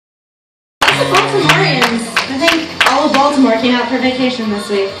Baltimoreans. I think all of Baltimore came out for vacation this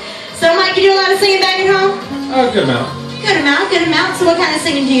week. So, Mike, you do a lot of singing back at home? Good amount. Good amount, good amount. So what kind of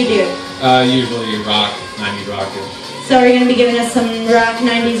singing do you do? Usually rock, 90s rock-ish. So are you going to be giving us some rock,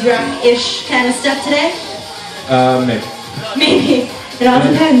 90s rock-ish kind of stuff today? Maybe. Maybe. It all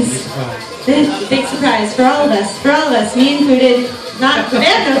depends. Big surprise for all of us. For all of us. Me included. Not the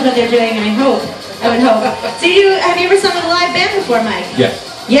band knows what they're doing, I hope. I would hope. So have you ever sung with a live band before, Mike? Yes.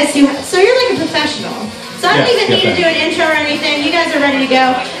 Yes, you have. So you're like a professional. So I don't even need to do an intro or anything. You guys are ready to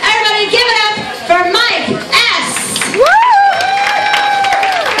go. Everybody give it up for Mike S. Woo!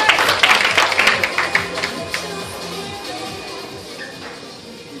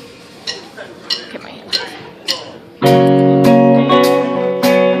 Get my hands.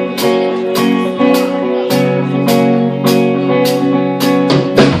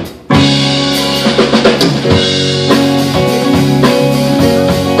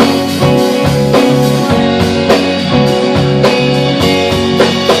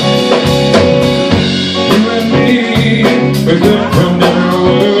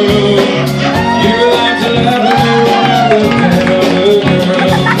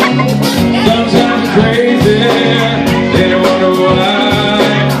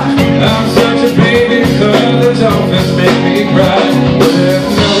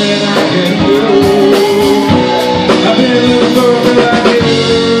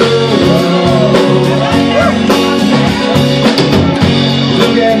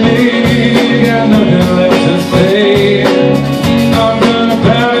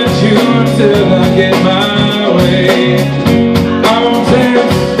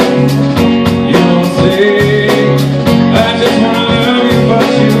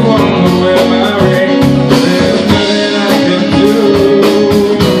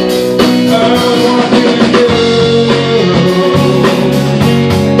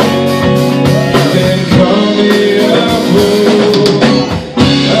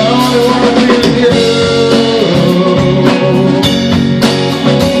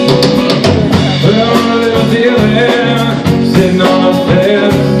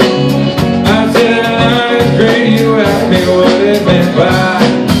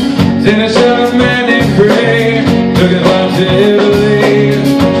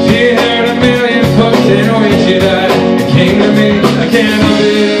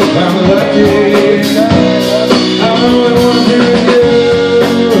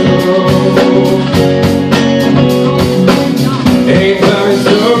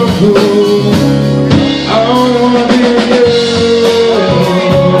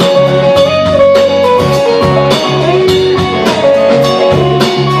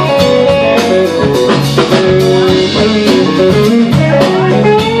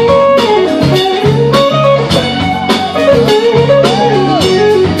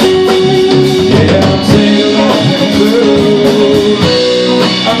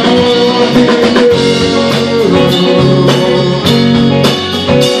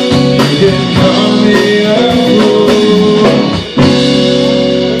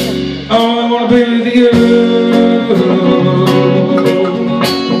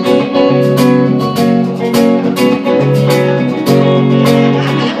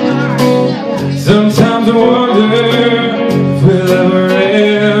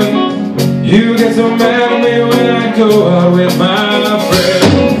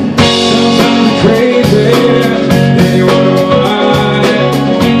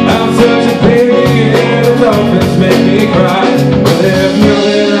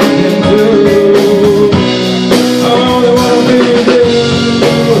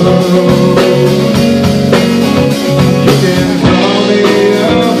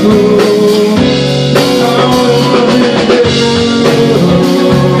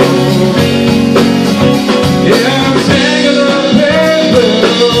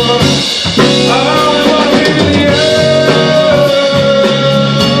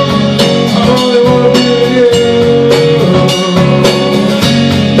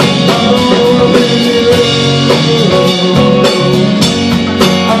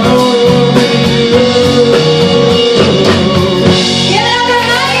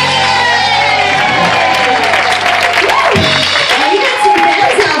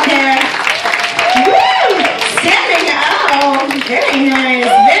 Very